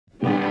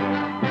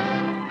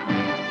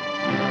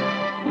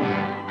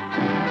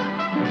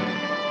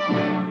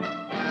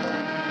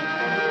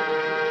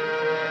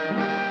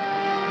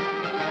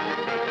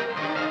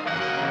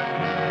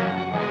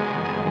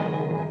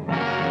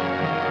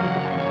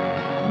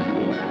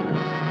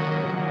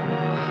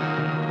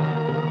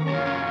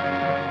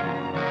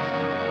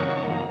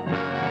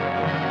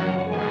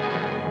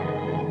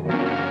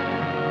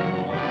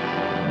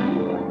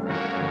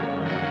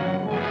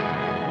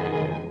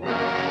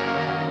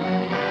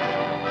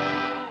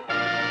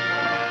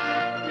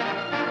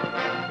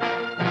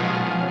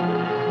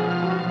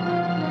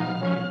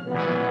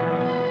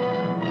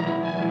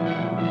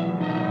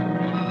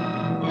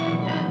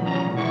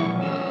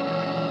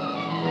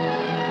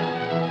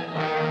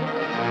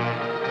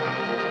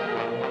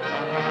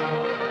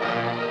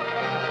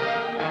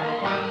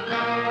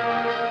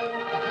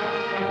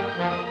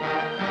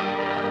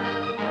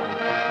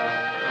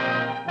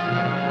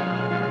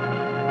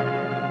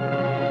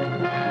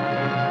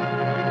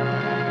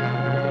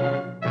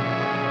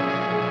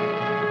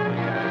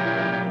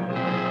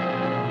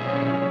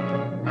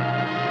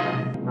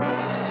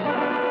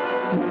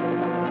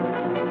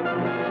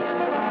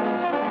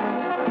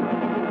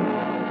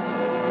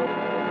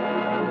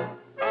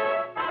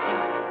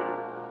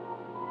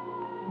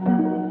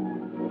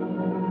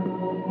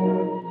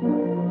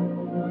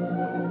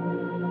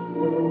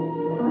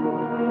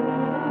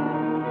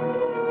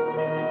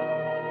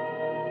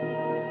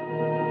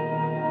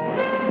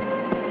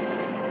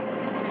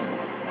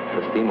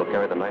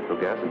natural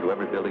gas into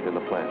every building in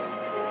the plant.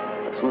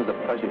 As soon as the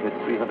pressure hits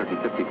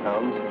 350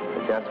 pounds,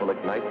 the gas will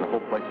ignite and the whole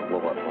place will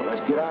blow up. Well,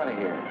 let's get out of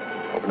here.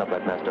 Open up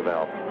that master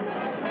valve.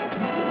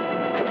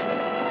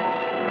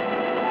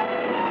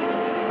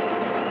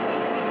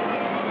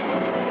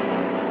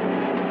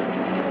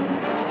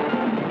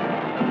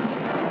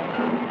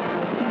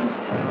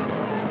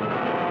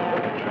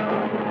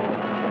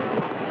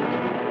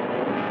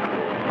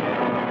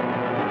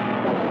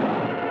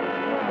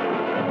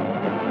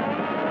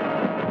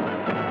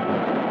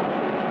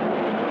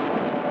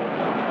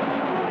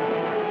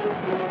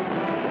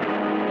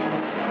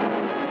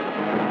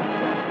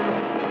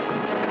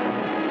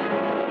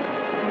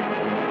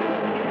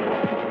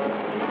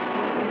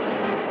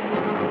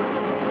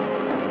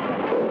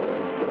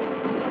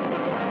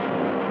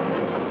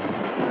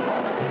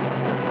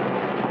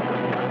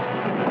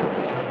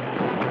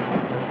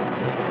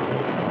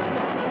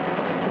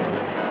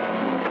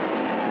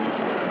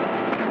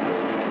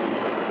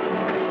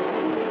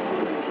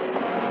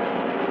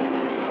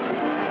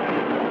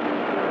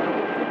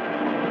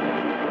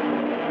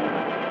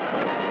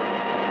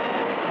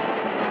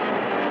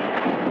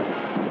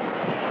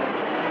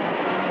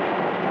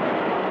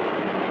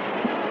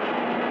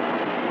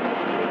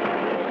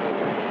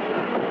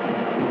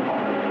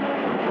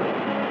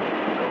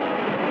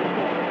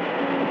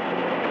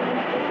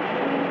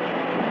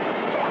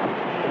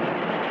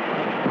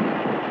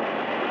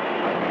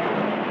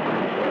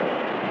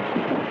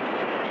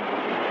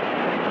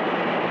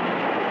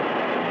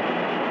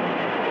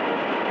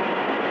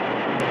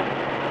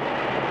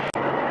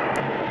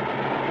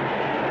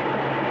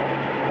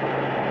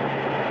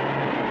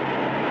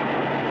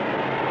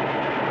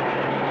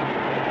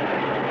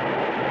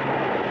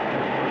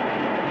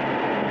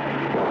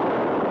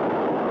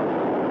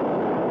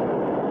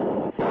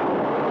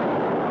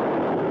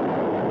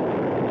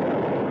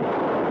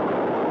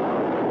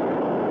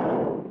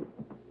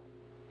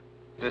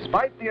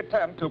 Despite the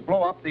attempt to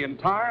blow up the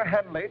entire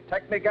Henley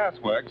Technic Gas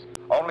Works,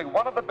 only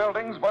one of the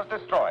buildings was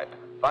destroyed,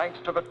 thanks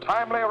to the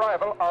timely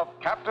arrival of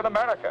Captain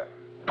America.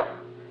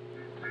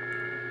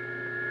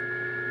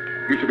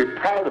 You should be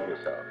proud of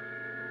yourself.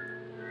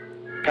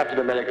 Captain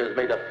America has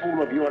made a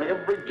fool of you on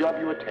every job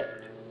you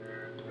attempt.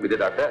 We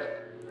did our best.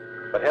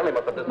 But Henley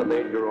must have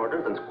disobeyed your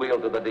orders and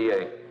squealed to the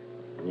DA.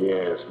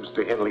 Yes,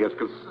 Mr. Henley has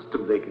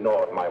consistently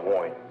ignored my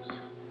warnings.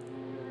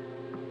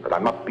 But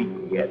I'm not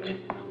beaten yet.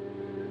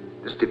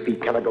 This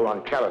defeat cannot go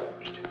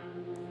unchallenged,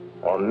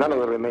 or none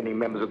of the remaining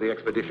members of the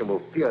expedition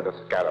will fear the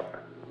Scarab.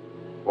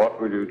 What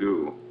will you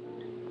do?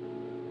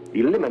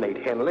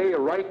 Eliminate Henley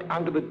right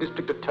under the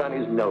district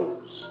attorney's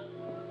nose.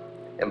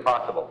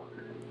 Impossible.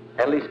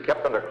 Henley's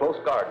kept under close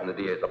guard in the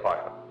DA's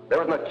apartment.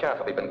 There is no chance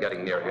of even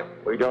getting near him.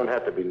 We don't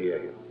have to be near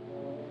him.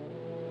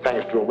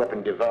 Thanks to a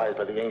weapon devised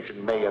by the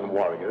ancient Mayan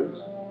warriors.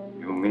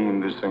 You mean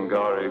the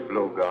Sangari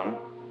blowgun?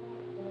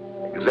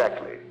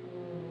 Exactly.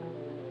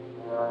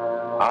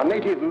 Our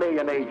native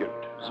Mayan agent,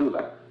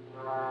 Zula,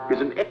 is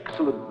an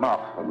excellent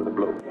marksman with a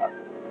blowgun.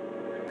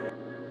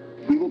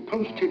 We will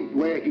post him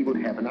where he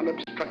will have an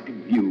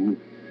unobstructed view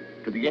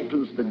to the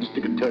entrance of the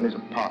district attorney's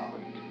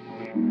apartment.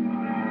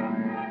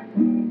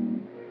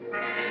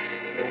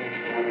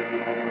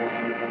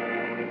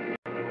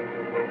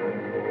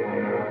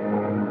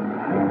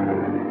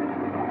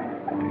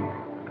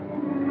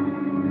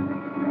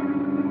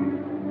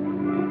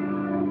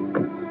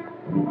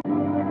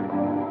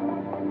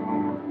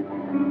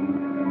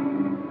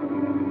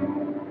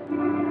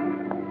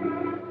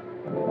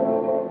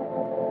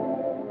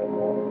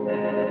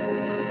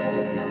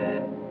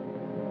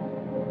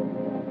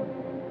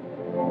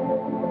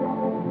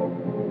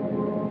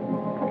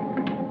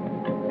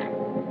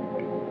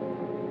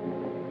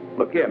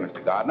 Look here,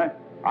 Mr. Gardner.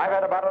 I've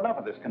had about enough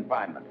of this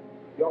confinement.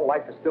 Your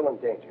life is still in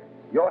danger.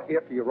 You're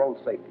here for your own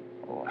safety.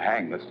 Oh,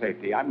 hang the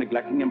safety. I'm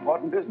neglecting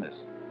important business.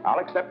 I'll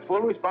accept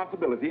full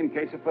responsibility in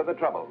case of further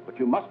trouble, but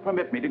you must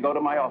permit me to go to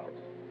my office.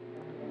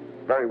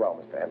 Very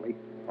well, Mr. Henley.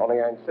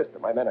 Only I insist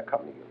that my men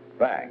accompany you.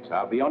 Thanks.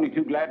 I'll be only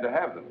too glad to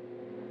have them.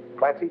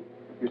 Clancy,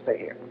 you stay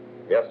here.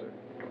 Yes, sir.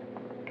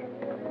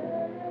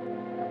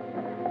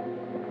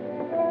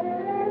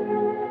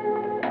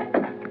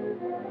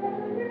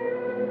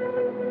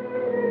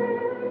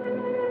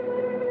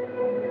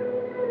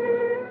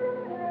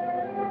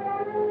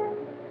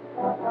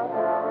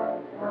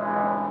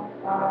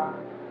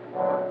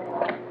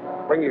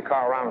 Bring your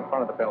car around in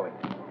front of the building.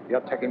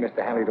 You're taking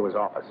Mr. Henley to his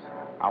office.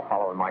 I'll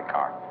follow in my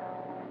car.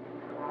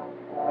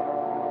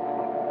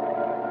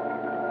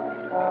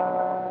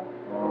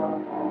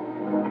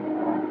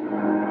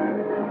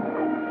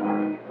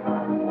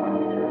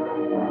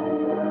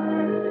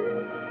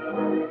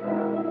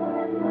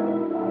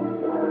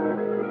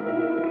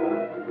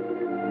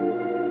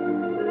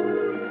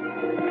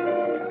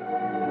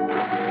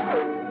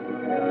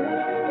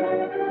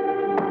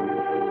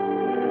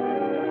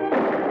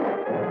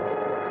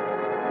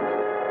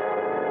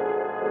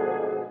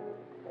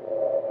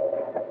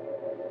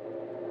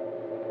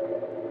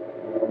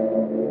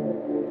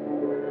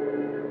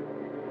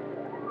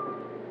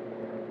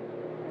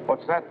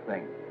 What's that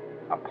thing?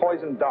 A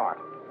poison dart.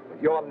 When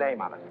your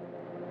name on it.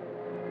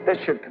 This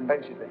should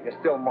convince you that you're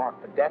still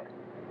marked for death.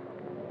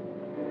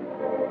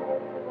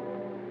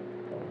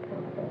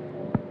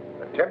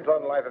 Attempt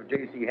on life of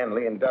J.C.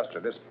 Henley,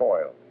 industrialist,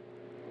 foiled.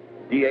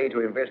 DA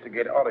to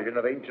investigate origin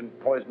of ancient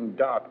poison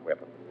dart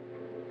weapon.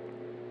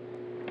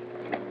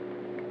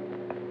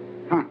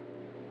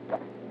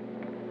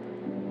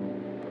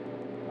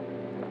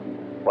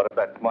 What if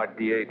that smart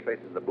DA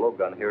traces the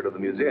blowgun here to the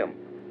museum?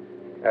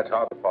 That's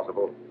hardly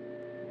possible.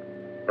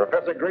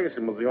 Professor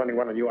Grayson was the only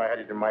one who knew I had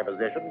it in my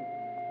possession.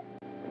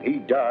 He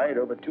died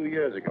over 2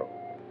 years ago.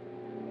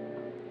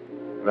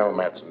 No,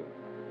 Matson.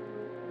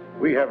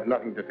 We have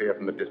nothing to fear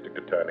from the district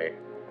attorney.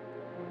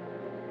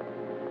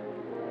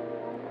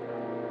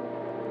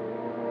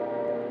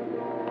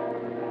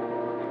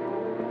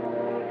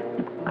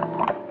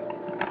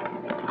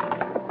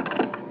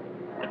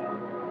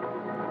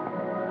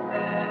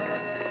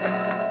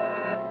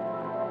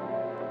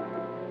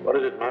 What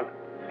is it, Mark?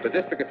 The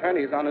district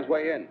attorney is on his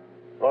way in.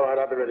 All right,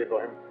 I'll be ready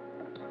for him.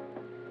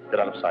 Get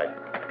out of sight.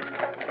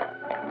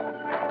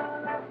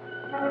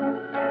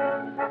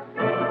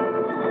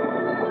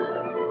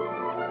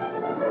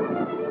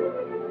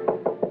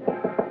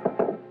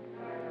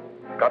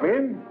 Come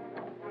in.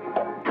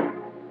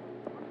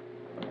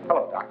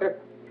 Hello, Doctor.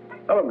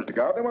 Hello, Mr.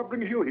 Gardner. What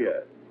brings you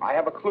here? I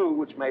have a clue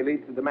which may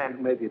lead to the man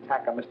who made the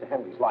attack on Mr.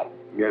 Henley's life.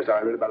 Yes,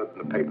 I read about it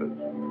in the papers.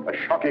 A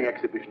shocking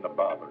exhibition of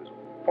barbarism.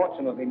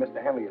 Fortunately,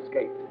 Mr. Henley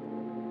escaped,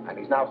 and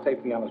he's now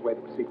safely on his way to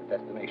a secret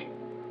destination.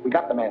 We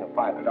got the man who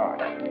fired the dart.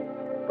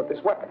 But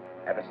this weapon,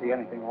 ever see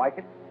anything like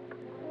it?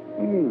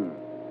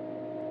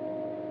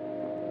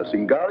 A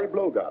Singari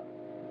blowgun,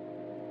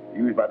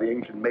 used by the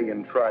ancient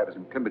Mayan tribes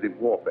in primitive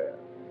warfare.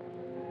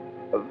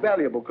 A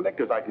valuable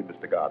collector's item,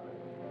 Mr. Gardner.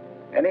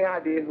 Any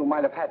idea who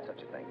might have had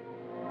such a thing?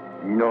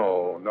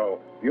 No.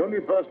 The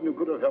only person who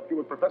could have helped you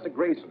was Professor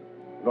Grayson,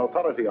 an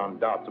authority on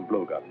darts and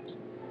blowguns.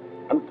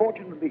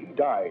 Unfortunately, he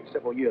died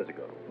several years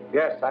ago.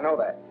 Yes, I know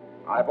that.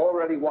 I've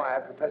already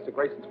wired Professor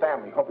Grayson's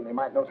family, hoping they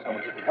might know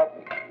someone who can help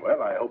me.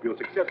 Well, I hope you're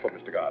successful,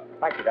 Mr. Gardner.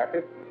 Thank you,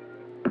 Doctor.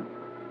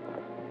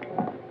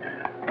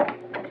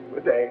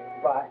 Good day.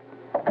 Bye.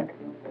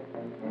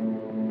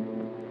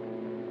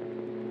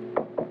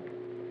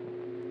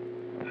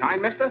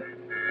 Sign, mister?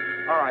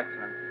 All right,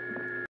 son.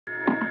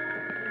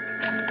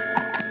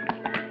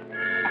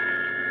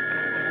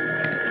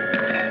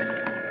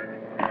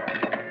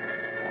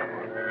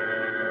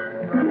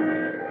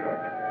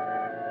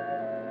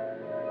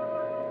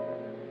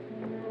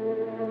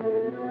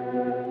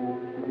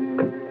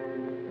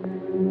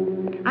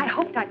 I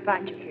hoped I'd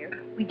find you here.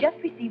 We just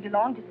received a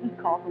long-distance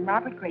call from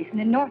Robert Grayson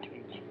in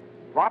Northridge,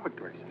 Robert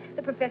Grayson.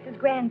 the professor's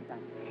grandson.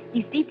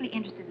 He's deeply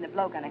interested in the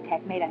blowgun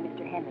attack made on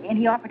Mr. Henley, and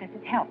he offered us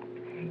his help.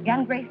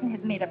 Young Grayson has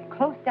made a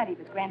close study of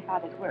his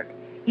grandfather's work.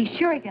 He's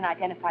sure he can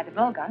identify the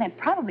blowgun and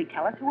probably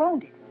tell us who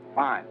owned it.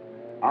 Fine.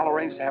 I'll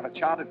arrange to have a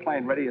chartered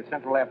plane ready at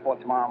Central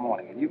Airport tomorrow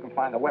morning, and you can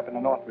find the weapon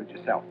in Northridge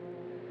yourself.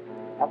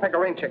 I'll take a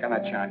rain check on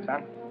that shine,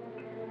 son.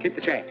 Keep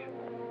the change.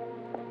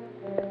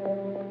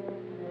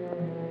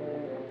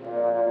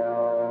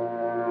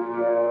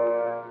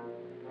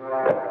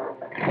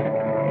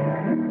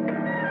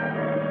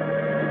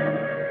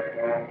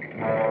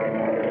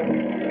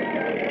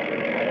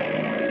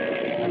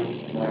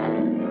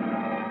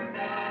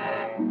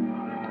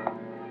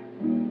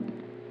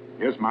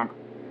 Yes, Mark.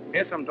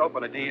 Here's some dope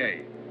on a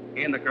DA.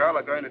 He and the girl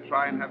are going to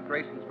try and have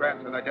Grayson's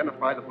grandson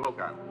identify the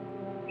blowgun.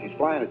 She's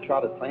flying a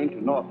chartered plane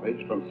to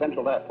Northridge from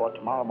Central Airport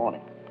tomorrow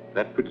morning.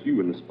 That puts you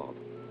in the spot.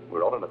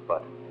 We're all in it,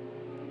 Bud.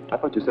 I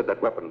thought you said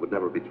that weapon would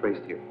never be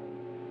traced here.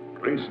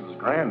 Grayson's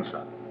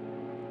grandson.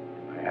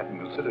 I hadn't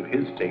considered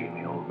his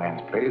taking the old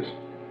man's place.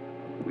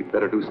 We'd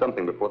better do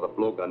something before the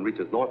blowgun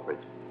reaches Northridge.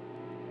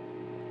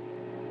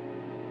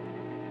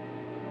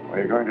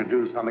 We're going to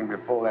do something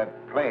before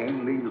that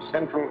plane leaves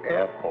Central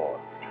Airport.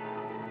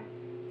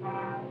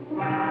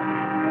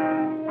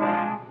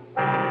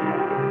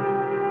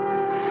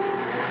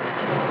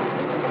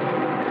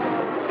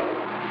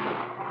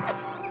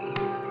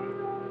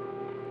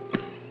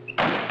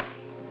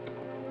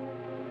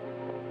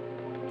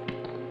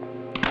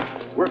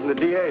 We're from the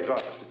DA's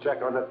office to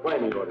check on that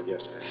plane you ordered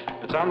yesterday.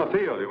 It's on the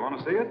field. You want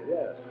to see it?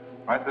 Yes.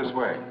 Right this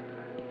way.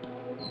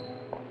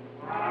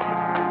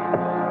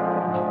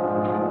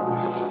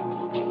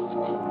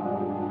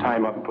 Tie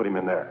him up and put him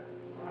in there.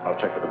 I'll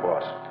check with the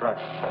boss. Right.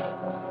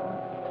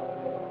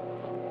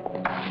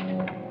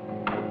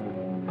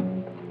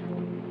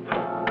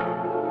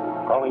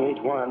 Calling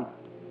H1.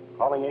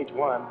 Calling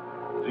H1.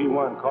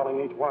 Z1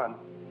 calling H1.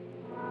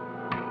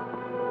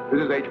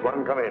 This is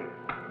H1. Come in.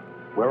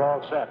 We're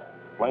all set.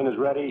 Plane is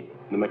ready,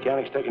 and the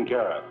mechanic's taken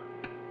care of.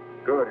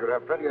 Good. You'll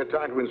have plenty of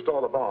time to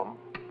install the bomb.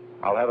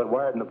 I'll have it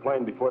wired in the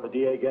plane before the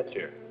DA gets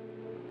here.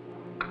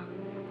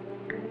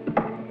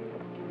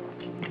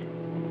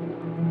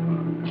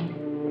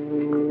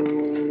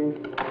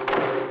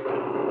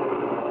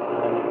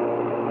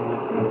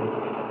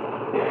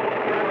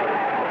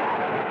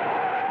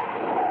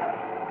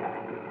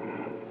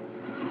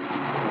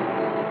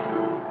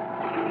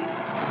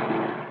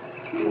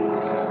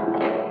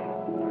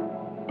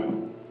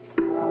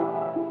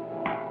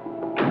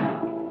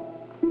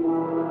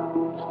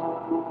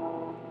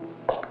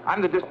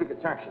 I'm the district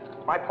attorney.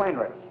 My plane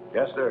ready?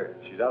 Yes, sir.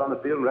 She's out on the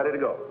field and ready to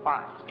go.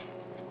 Fine.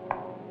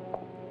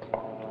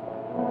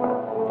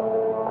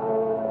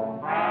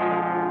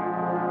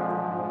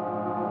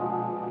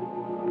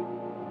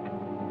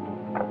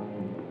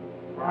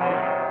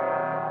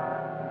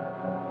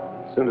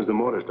 As soon as the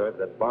motor starts,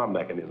 that bomb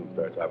mechanism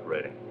starts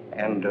operating.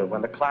 And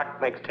when the clock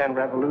makes 10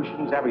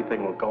 revolutions,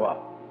 everything will go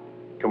up.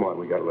 Come on,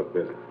 we gotta look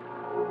busy.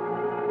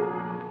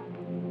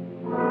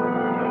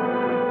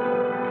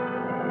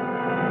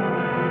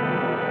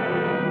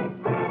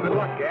 Good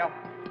luck, Gail.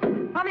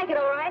 I'll make it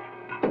all right.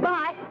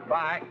 Bye.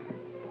 Bye.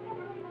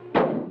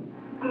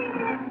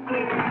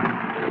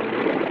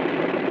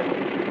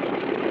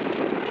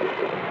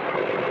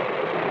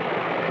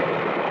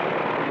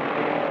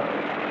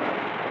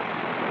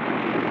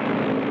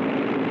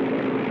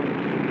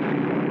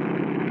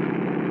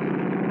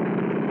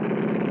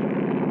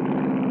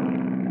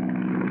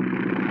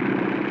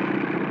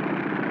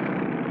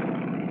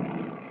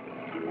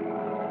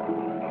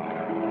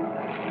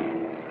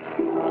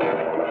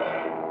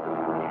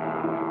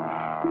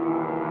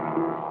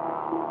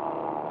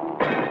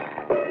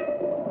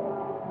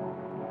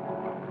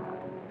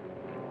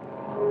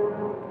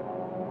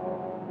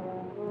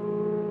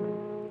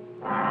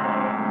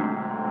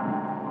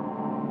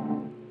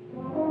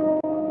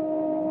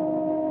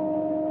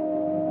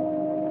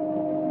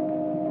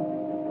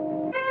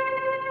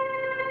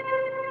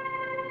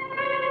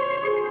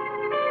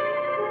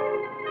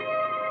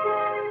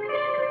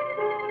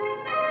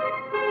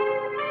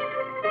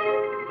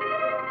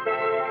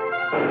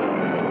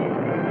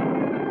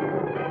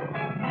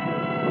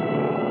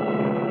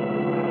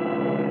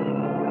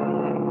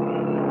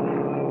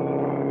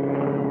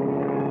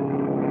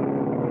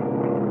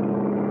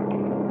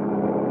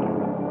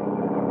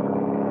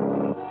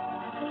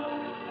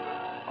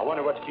 I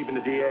wonder what's keeping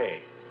the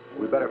DA.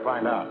 We better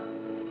find out.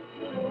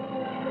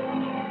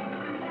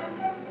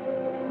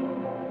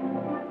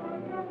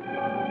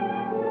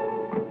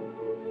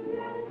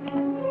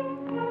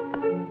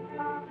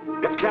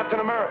 It's Captain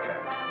America.